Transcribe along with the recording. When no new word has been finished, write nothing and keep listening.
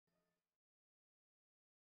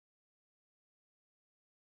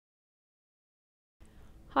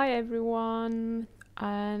Hi everyone,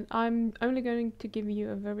 and I'm only going to give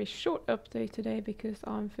you a very short update today because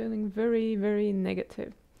I'm feeling very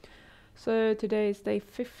negative. So today is day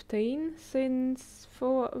 15 since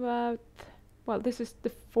for about, well, this is the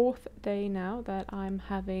fourth day now that I'm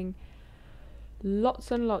having lots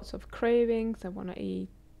and lots of cravings. I want to eat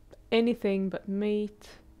anything but meat.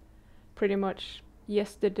 Pretty much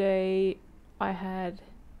yesterday I had,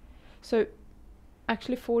 so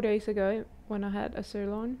actually 4 days ago when I had a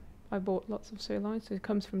sirloin, I bought lots of sirloin, so it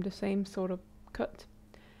comes from the same sort of cut.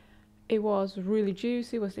 It was really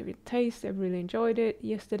juicy, it was really tasty, I really enjoyed it.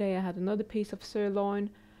 Yesterday I had another piece of sirloin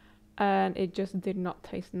and it just did not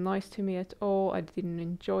taste nice to me at all. I didn't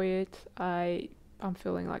enjoy it. I'm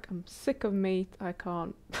feeling like I'm sick of meat. I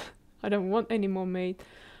can't I don't want any more meat.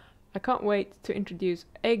 I can't wait to introduce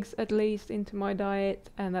eggs at least into my diet,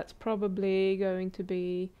 and that's probably going to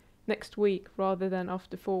be next week rather than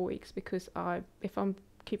after 4 weeks, because if I'm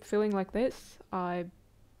keep feeling like this, I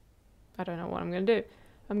don't know what I'm gonna do.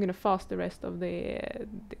 I'm gonna fast the rest of the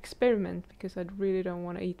experiment because I really don't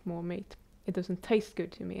want to eat more meat. It doesn't taste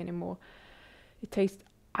good to me anymore. It tastes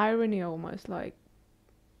irony almost, like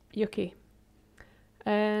yucky.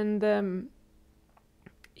 And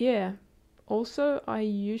yeah. Also, I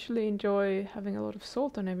usually enjoy having a lot of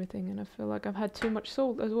salt on everything, and I feel like I've had too much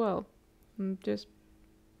salt as well. Just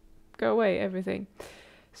go away, everything.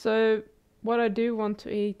 So, what I do want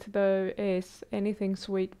to eat though is anything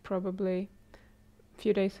sweet, probably. A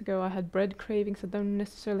few days ago, I had bread cravings. I don't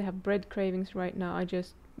necessarily have bread cravings right now, I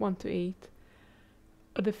just want to eat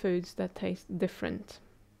other foods that taste different.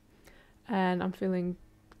 And I'm feeling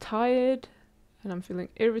tired and I'm feeling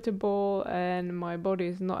irritable and my body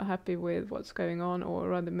is not happy with what's going on, or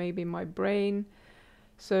rather maybe my brain.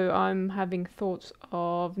 So I'm having thoughts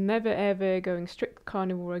of never ever going strict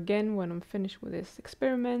carnivore again when I'm finished with this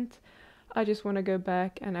experiment. I just want to go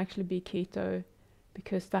back and actually be keto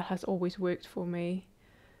because that has always worked for me.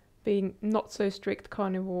 Being not so strict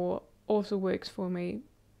carnivore also works for me,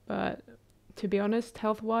 but to be honest,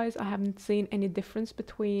 health-wise, I haven't seen any difference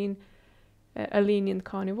between a lenient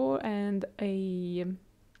carnivore and a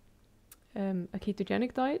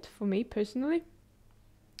ketogenic diet for me personally.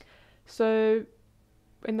 So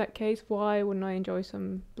in that case, why wouldn't I enjoy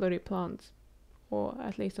some bloody plants, or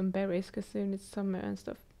at least some berries, because soon it's summer and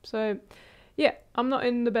stuff. So yeah, I'm not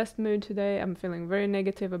in the best mood today. I'm feeling very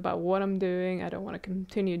negative about what I'm doing. I don't want to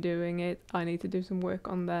continue doing it. I need to do some work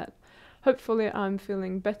on that. Hopefully I'm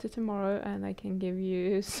feeling better tomorrow and I can give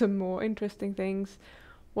you some more interesting things.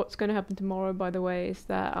 What's going to happen tomorrow, by the way, is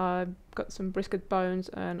that I've got some brisket bones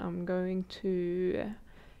and I'm going to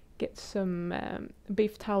get some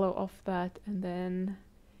beef tallow off that and then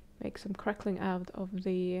make some crackling out of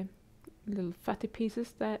the little fatty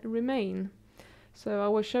pieces that remain. So I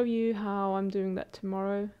will show you how I'm doing that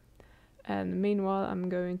tomorrow. And meanwhile, I'm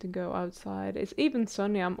going to go outside. It's even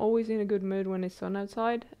sunny. I'm always in a good mood when it's sun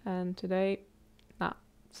outside, and today, nah.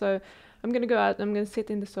 So I'm gonna go out. I'm gonna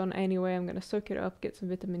sit in the sun anyway. I'm gonna soak it up, get some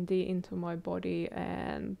vitamin D into my body,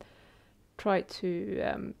 and try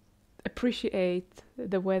to appreciate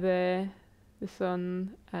the weather, the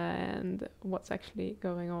sun, and what's actually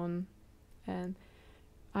going on. And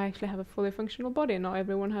I actually have a fully functional body. Not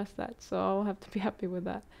everyone has that, so I'll have to be happy with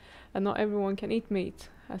that. And not everyone can eat meat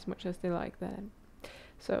as much as they like that.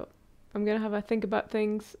 So I'm gonna have a think about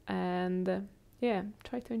things and yeah,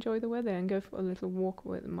 try to enjoy the weather and go for a little walk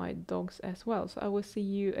with my dogs as well. So I will see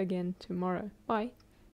you again tomorrow. Bye.